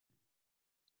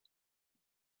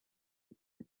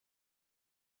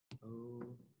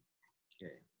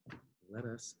Okay, let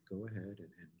us go ahead and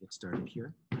get started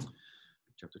here.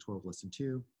 Chapter 12, Lesson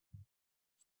 2.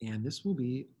 And this will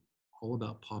be all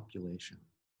about population.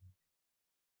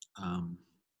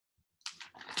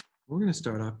 We're going to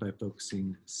start off by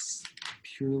focusing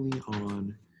purely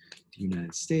on the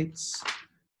United States.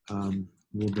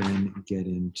 We'll then get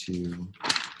into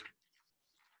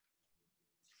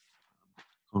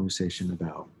conversation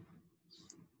about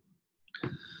the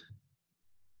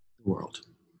world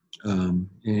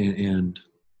and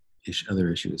other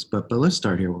issues. But let's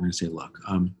start here. We're going to say, look,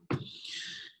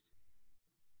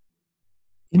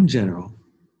 in general,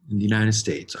 in the United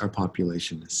States, our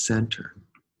population center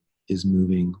is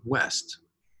moving west,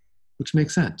 which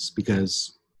makes sense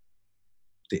because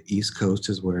the East Coast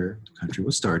is where the country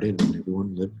was started and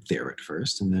everyone lived there at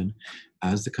first. And then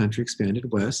as the country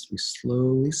expanded west, we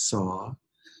slowly saw the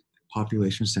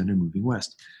population center moving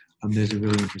west. There's a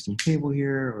really interesting table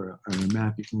here or a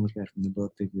map you can look at from the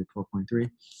book, figure 12.3.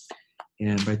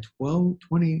 And by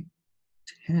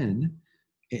 2010,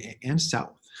 and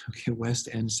south, okay, west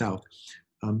and south,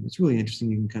 it's really interesting.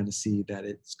 You can kind of see that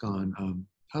it's gone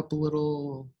up a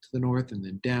little to the north and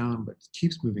then down, but it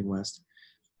keeps moving west.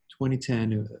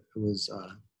 2010, it was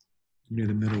near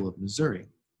the middle of Missouri,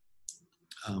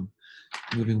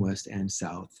 moving west and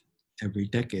south every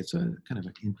decade. So kind of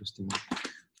an interesting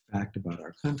fact about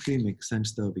our country. Makes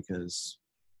sense though, because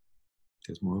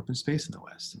there's more open space in the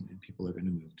West and people are going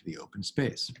to move to the open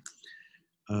space.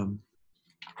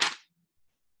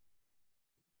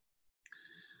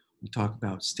 We talk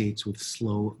about states with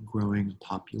slow growing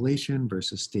population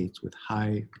versus states with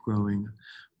high growing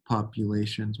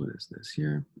populations. What is this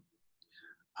here?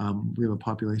 We have a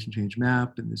population change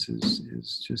map, and this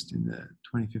is just in the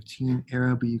 2015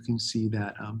 era, but you can see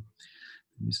that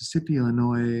Mississippi,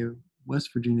 Illinois,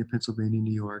 West Virginia, Pennsylvania,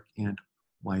 New York, and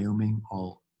Wyoming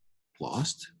all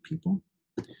lost people.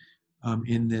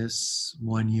 In this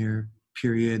 1 year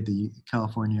period,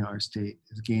 California, our state,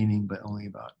 is gaining, but only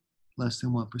about less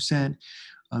than 1%.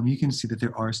 You can see that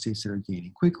there are states that are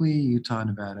gaining quickly: Utah,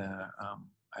 Nevada,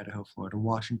 Idaho, Florida,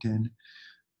 Washington.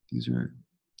 These are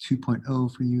 2.0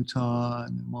 for Utah,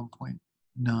 and then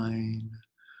 1.9,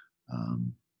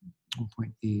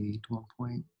 1.8,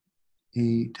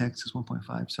 1.8, Texas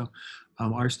 1.5. So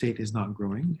our state is not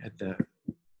growing at the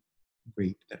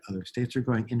rate that other states are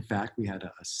growing. In fact, we had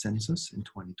a census in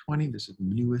 2020. This is the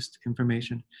newest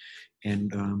information.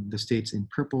 And the states in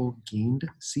purple gained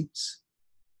seats.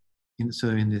 So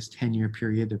in this 10-year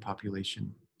period, their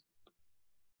population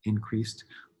increased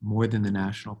more than the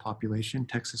national population.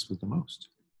 Texas was the most.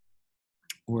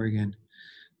 Oregon,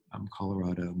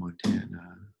 Colorado, Montana,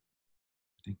 I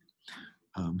think,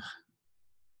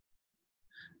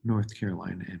 North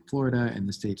Carolina, and Florida, and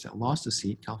the states that lost a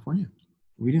seat, California.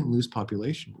 We didn't lose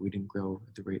population. We didn't grow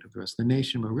at the rate of the rest of the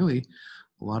nation, but really,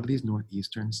 a lot of these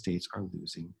northeastern states are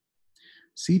losing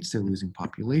seats. They're losing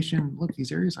population. Look,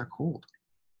 these areas are cold.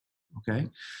 Okay,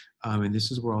 and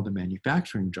this is where all the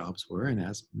manufacturing jobs were. And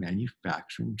as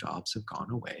manufacturing jobs have gone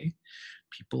away,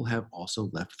 people have also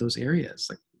left those areas.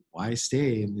 Like, why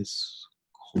stay in this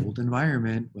cold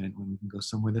environment when we can go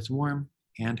somewhere that's warm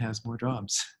and has more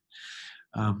jobs?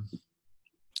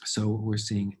 So we're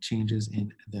seeing changes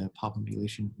in the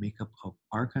population makeup of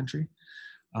our country.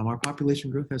 Our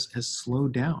population growth has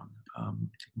slowed down.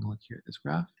 Taking a look here at this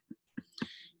graph,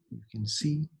 you can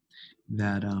see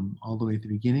that all the way at the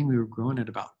beginning, we were growing at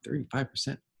about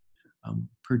 35%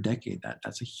 per decade.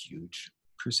 That's a huge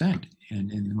percent.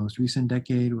 And in the most recent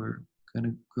decade, we're going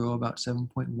to grow about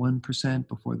 7.1%.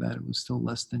 Before that, it was still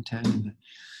less than 10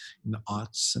 in the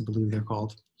aughts, I believe they're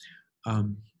called.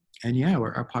 And yeah,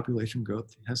 our population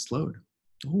growth has slowed.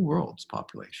 The whole world's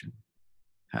population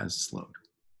has slowed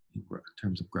in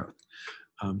terms of growth.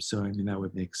 So I mean, that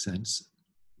would make sense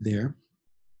there.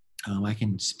 I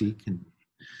can speak and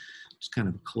just kind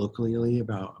of colloquially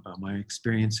about my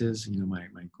experiences. You know, my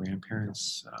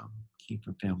grandparents came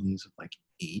from families of like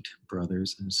 8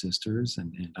 brothers and sisters,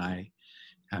 and I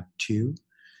have 2.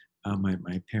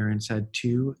 My parents had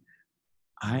 2.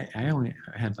 I only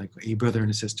had like a brother and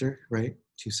a sister, right?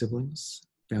 2 siblings,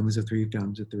 families of 3,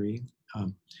 families of 3.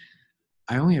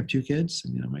 I only have 2 kids,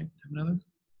 and I might have another.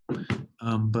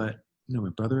 But my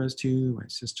brother has 2, my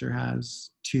sister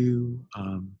has 2.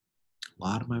 A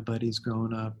lot of my buddies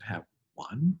growing up have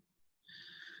 1.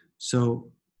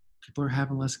 So people are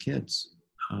having less kids.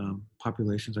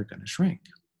 Populations are going to shrink.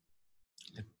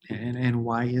 And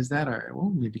why is that? Well,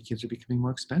 maybe kids are becoming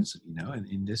more expensive, and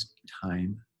in this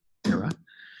time era.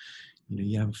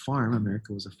 You have a farm.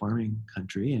 America was a farming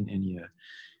country, and you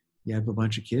have a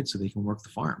bunch of kids so they can work the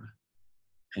farm.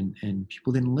 And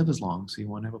people didn't live as long, so you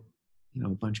want to have a a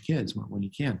bunch of kids when you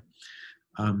can.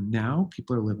 Now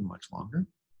people are living much longer.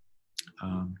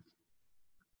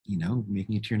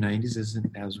 Making it to your 90s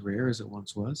isn't as rare as it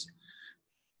once was.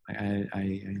 I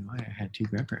had two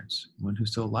grandparents, one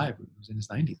who's still alive, who was in his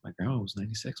 90s. My grandma was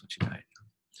 96 when she died.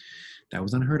 That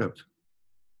was unheard of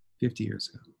 50 years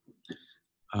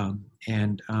ago.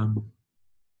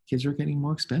 Kids are getting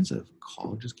more expensive.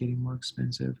 College is getting more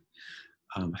expensive.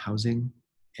 Housing,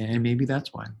 and maybe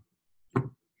that's why.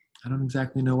 I don't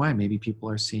exactly know why. Maybe people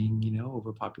are seeing,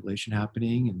 overpopulation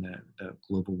happening and the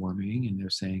global warming, and they're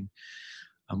saying,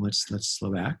 let's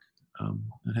slow back on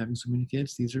having so many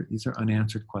kids. These are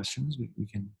unanswered questions. We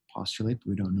can postulate, but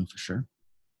we don't know for sure.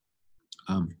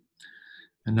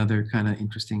 Another kind of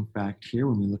interesting fact here,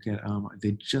 when we look at,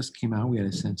 they just came out, we had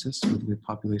a census with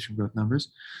population growth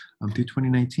numbers. Through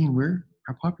 2019,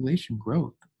 our population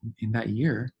growth in that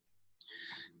year,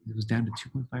 it was down to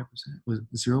 2.5%, was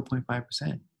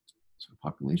 0.5%. So the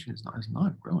population is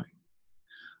not growing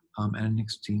at an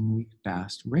extremely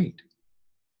fast rate.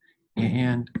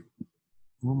 And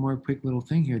one more quick little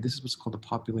thing here. This is what's called a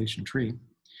population tree.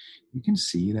 You can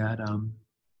see that,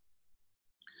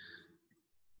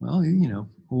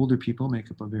 older people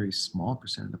make up a very small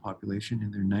percent of the population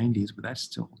in their 90s, but that's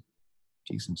still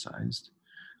decent sized.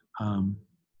 But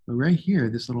right here,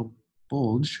 this little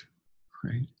bulge,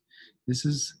 right? This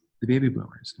is the baby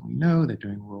boomers. And we know that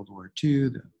during World War II,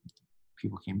 the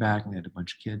people came back and they had a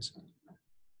bunch of kids.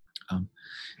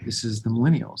 This is the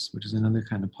millennials, which is another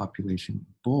kind of population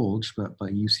bulge,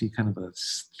 but you see kind of a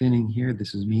thinning here.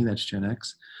 This is me, that's Gen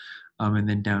X. And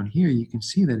then down here, you can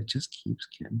see that it just keeps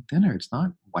getting thinner. It's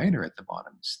not wider at the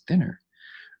bottom, it's thinner,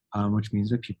 which means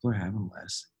that people are having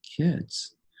less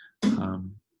kids.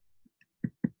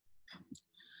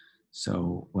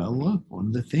 So, well, look, one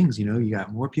of the things, you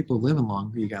got more people living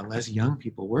longer, you got less young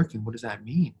people working. What does that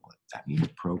mean? Well, that means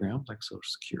programs like Social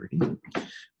Security,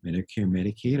 Medicare,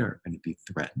 Medicaid are going to be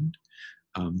threatened.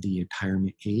 The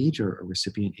retirement age or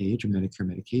recipient age of Medicare,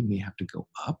 Medicaid may have to go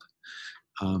up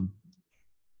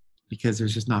because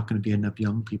there's just not going to be enough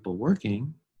young people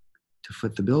working to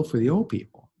foot the bill for the old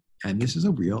people. And this is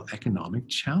a real economic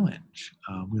challenge.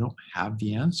 We don't have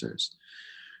the answers.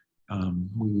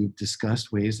 We've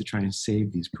discussed ways to try and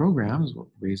save these programs,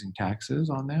 raising taxes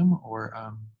on them, or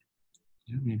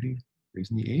maybe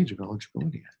raising the age of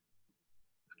eligibility. I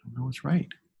don't know what's right.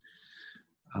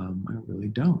 I really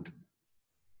don't.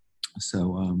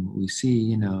 So we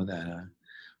see, that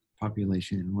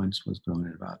population once was growing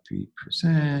at about 3%,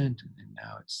 and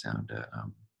now it's down to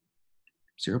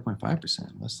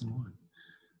 0.5%, less than 1.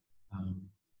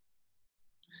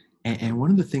 And one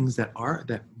of the things that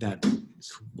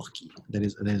is lucky, that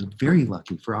is very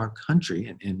lucky for our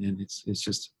country, and it's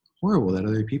just horrible that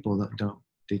other people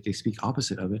they speak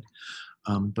opposite of it,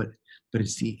 but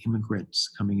it's the immigrants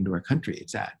coming into our country.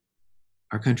 It's that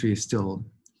our country is still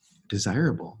a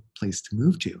desirable place to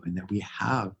move to, and that we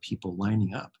have people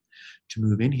lining up to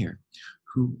move in here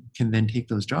who can then take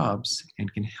those jobs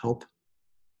and can help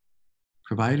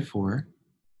provide for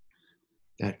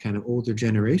that kind of older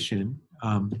generation,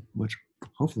 which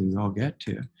hopefully we all get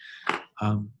to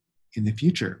in the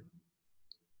future.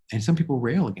 And some people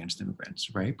rail against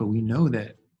immigrants, right? But we know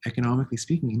that economically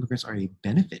speaking, immigrants are a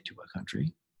benefit to a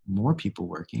country. More people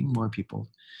working, more people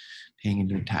paying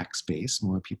into the tax base,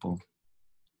 more people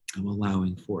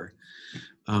allowing for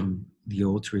the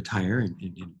old to retire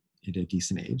at a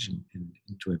decent age and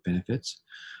enjoy benefits.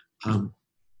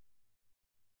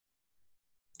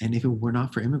 And if it were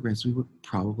not for immigrants, we would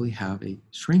probably have a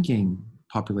shrinking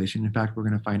population. In fact, we're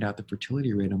going to find out the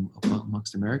fertility rate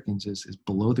amongst Americans is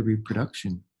below the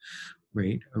reproduction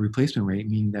rate, or replacement rate,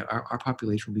 meaning that our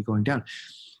population will be going down.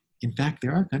 In fact,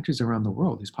 there are countries around the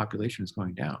world whose population is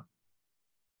going down,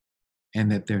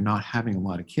 and that they're not having a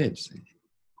lot of kids.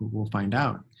 We'll find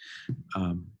out.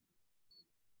 And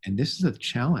this is a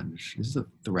challenge. This is a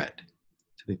threat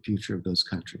to the future of those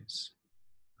countries.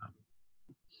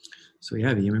 So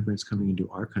yeah, the immigrants coming into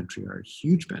our country are a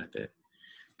huge benefit,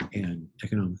 and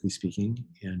economically speaking,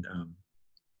 and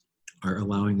are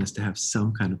allowing us to have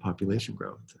some kind of population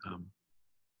growth.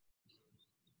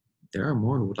 There are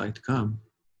more who would like to come.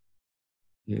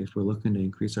 If we're looking to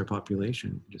increase our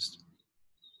population, just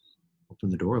open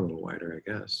the door a little wider, I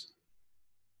guess.